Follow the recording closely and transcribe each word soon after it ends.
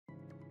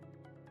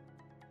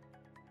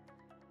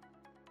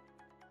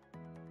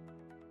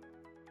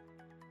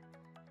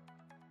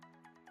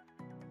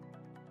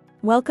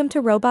Welcome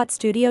to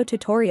RobotStudio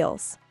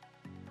tutorials.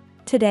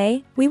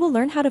 Today, we will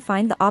learn how to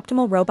find the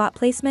optimal robot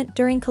placement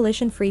during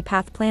collision-free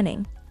path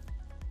planning.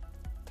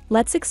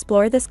 Let's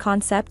explore this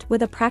concept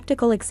with a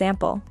practical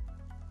example.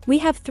 We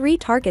have 3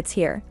 targets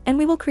here, and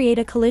we will create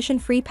a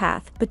collision-free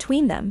path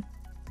between them.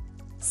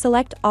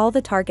 Select all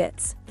the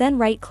targets, then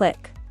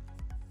right-click.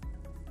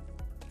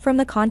 From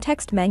the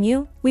context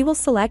menu, we will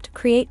select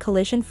Create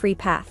Collision-Free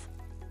Path.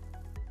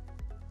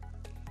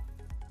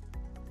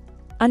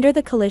 Under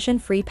the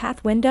collision-free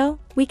path window,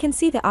 we can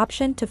see the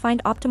option to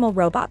find optimal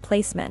robot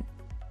placement.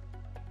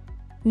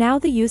 Now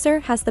the user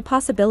has the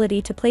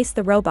possibility to place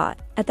the robot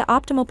at the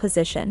optimal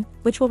position,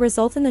 which will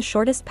result in the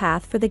shortest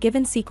path for the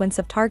given sequence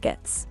of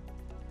targets.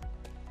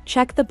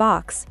 Check the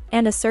box,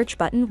 and a search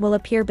button will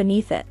appear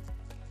beneath it.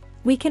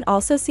 We can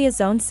also see a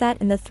zone set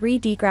in the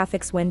 3D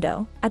graphics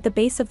window at the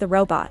base of the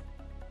robot.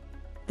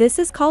 This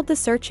is called the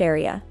search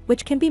area,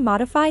 which can be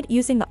modified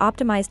using the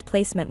optimized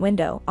placement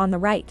window on the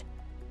right.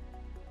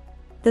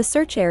 The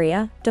search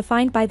area,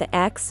 defined by the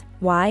X,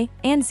 Y,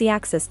 and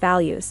Z-axis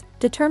values,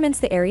 determines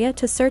the area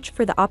to search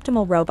for the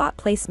optimal robot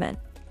placement.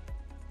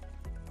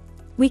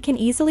 We can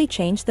easily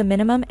change the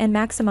minimum and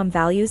maximum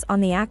values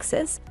on the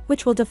axis,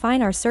 which will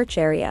define our search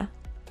area.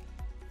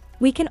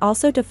 We can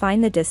also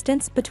define the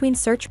distance between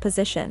search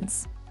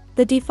positions.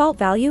 The default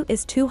value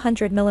is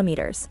 200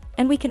 millimeters,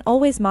 and we can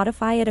always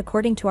modify it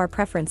according to our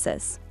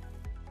preferences.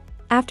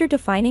 After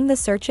defining the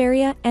search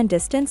area and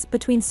distance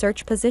between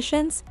search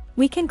positions,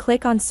 we can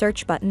click on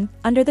Search button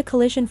under the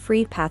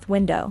collision-free path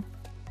window.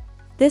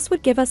 This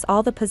would give us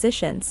all the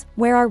positions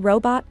where our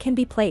robot can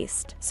be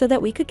placed so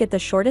that we could get the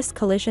shortest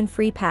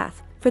collision-free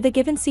path for the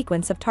given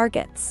sequence of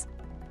targets.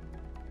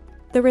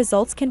 The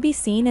results can be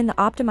seen in the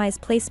Optimize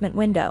Placement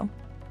window.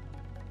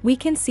 We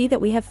can see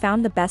that we have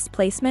found the best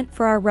placement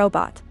for our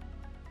robot.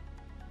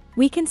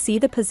 We can see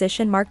the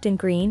position marked in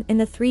green in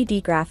the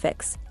 3D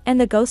graphics, and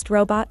the ghost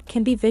robot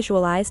can be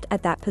visualized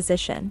at that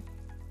position.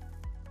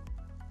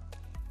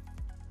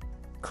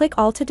 Click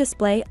All to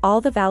display all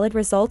the valid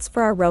results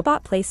for our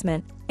robot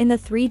placement in the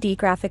 3D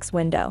graphics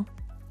window.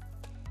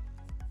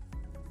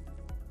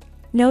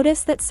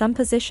 Notice that some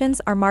positions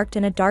are marked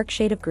in a dark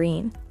shade of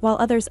green, while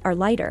others are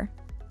lighter.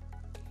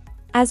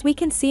 As we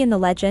can see in the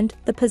legend,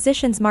 the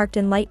positions marked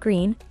in light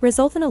green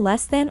result in a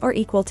less than or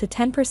equal to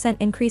 10%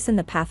 increase in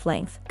the path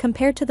length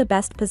compared to the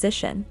best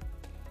position.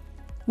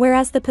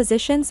 Whereas the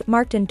positions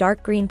marked in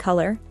dark green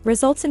color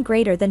results in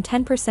greater than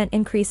 10%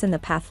 increase in the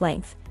path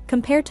length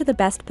compared to the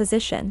best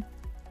position.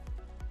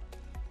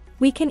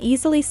 We can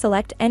easily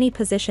select any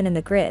position in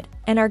the grid,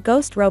 and our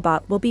ghost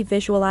robot will be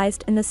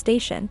visualized in the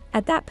station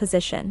at that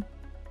position.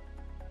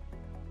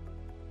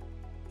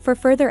 For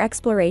further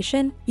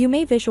exploration, you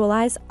may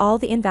visualize all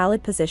the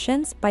invalid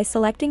positions by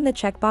selecting the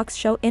checkbox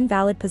Show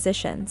Invalid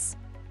Positions.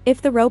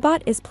 If the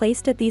robot is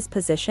placed at these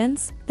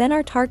positions, then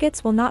our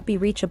targets will not be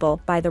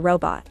reachable by the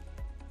robot.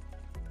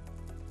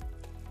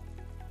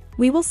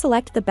 We will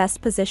select the best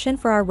position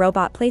for our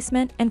robot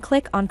placement and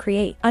click on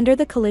Create under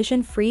the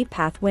collision-free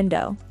path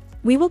window.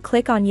 We will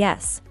click on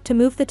Yes to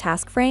move the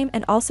task frame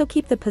and also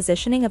keep the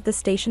positioning of the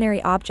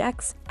stationary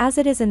objects as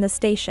it is in the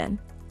station.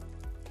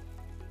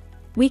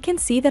 We can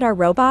see that our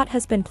robot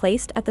has been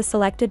placed at the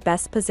selected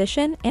best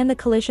position and the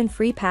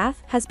collision-free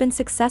path has been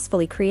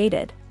successfully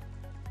created.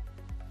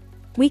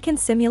 We can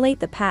simulate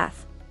the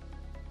path.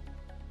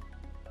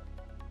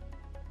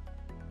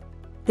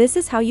 This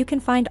is how you can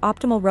find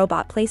optimal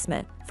robot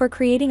placement for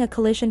creating a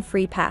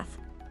collision-free path.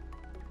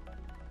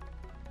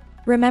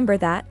 Remember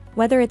that,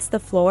 whether it's the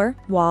floor,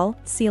 wall,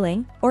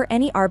 ceiling, or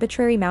any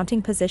arbitrary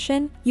mounting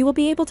position, you will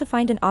be able to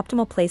find an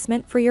optimal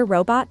placement for your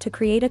robot to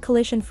create a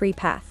collision-free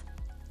path.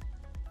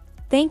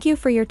 Thank you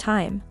for your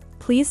time.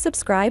 Please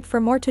subscribe for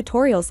more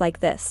tutorials like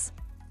this.